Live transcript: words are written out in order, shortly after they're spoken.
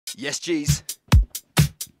Yes, G's.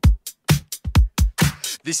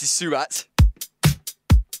 This is SUAT.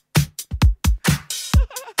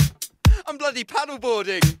 I'm bloody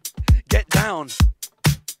paddleboarding. Get down.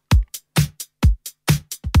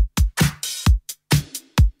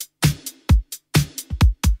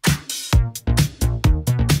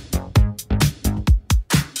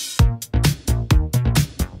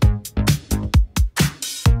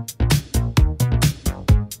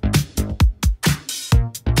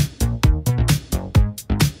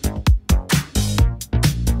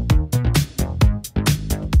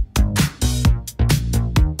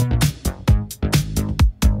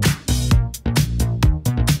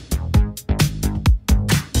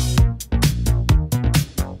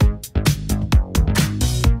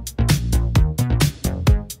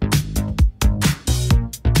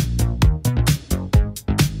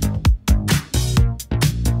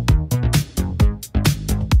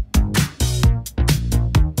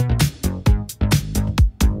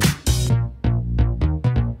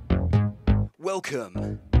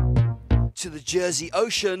 Welcome to the Jersey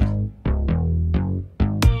Ocean.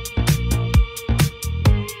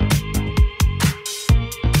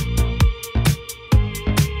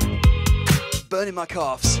 Burning my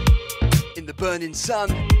calves in the burning sun.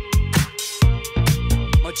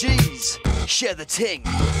 My G's share the ting.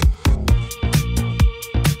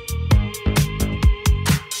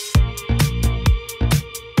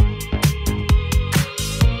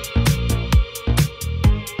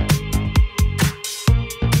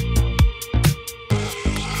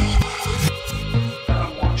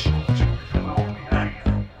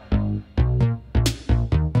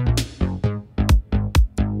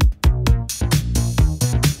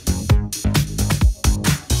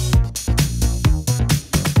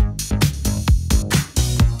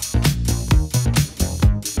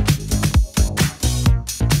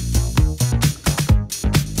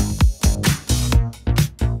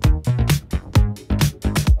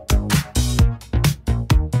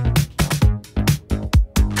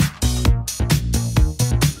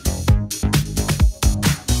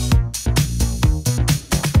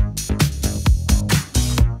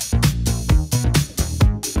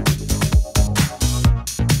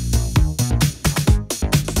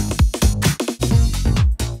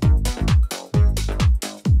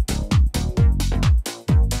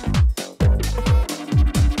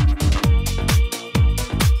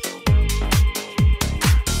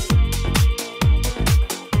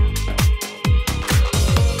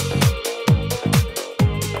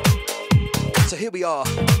 Here we are,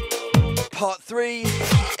 part 3,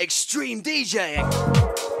 extreme DJing.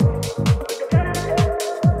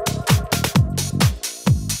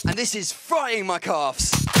 And this is frying my calves.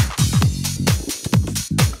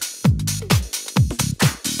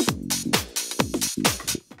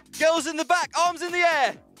 Girls in the back, arms in the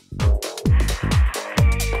air.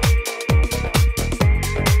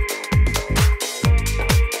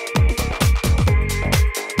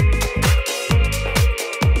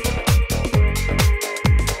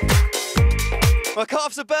 My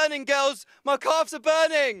calves are burning, girls! My calves are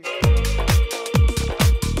burning!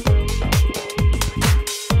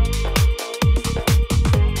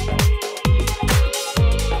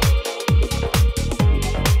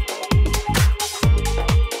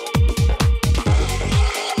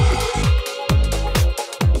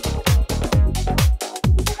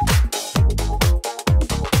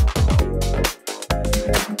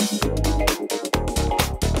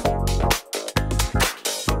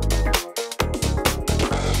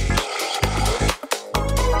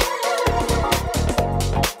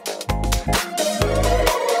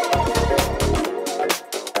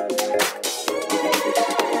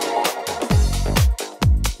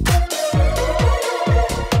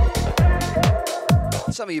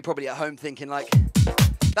 Some of you probably at home thinking like,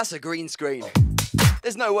 that's a green screen.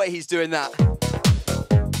 There's no way he's doing that.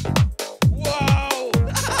 Whoa!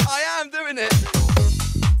 I am doing it!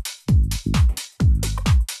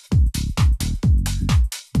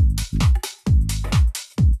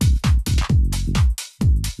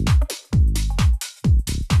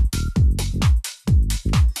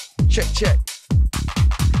 Check, check.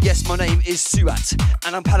 Yes, my name is SUAT,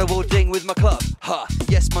 and I'm paddleboarding with my club. Ha!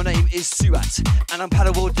 Yes, my name is SUAT, and I'm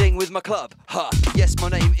paddleboarding with my club. Ha! Yes, my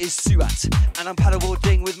name is SUAT, and I'm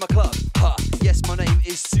paddleboarding with my club. Ha! Yes, my name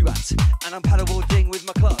is SUAT, and I'm paddleboarding with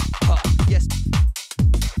my club. Ha! Yes.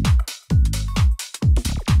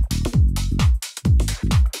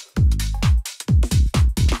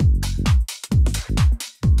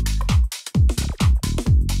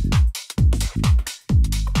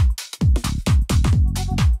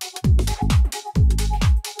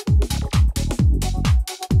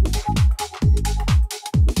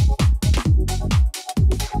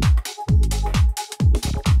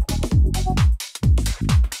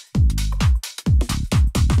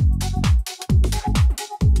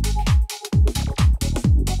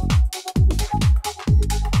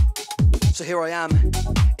 here I am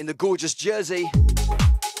in the gorgeous Jersey.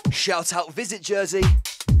 Shout out, visit Jersey.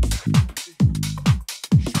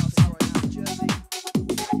 Shout out right now, Jersey.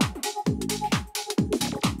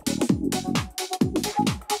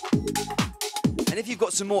 And if you've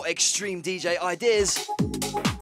got some more extreme DJ ideas,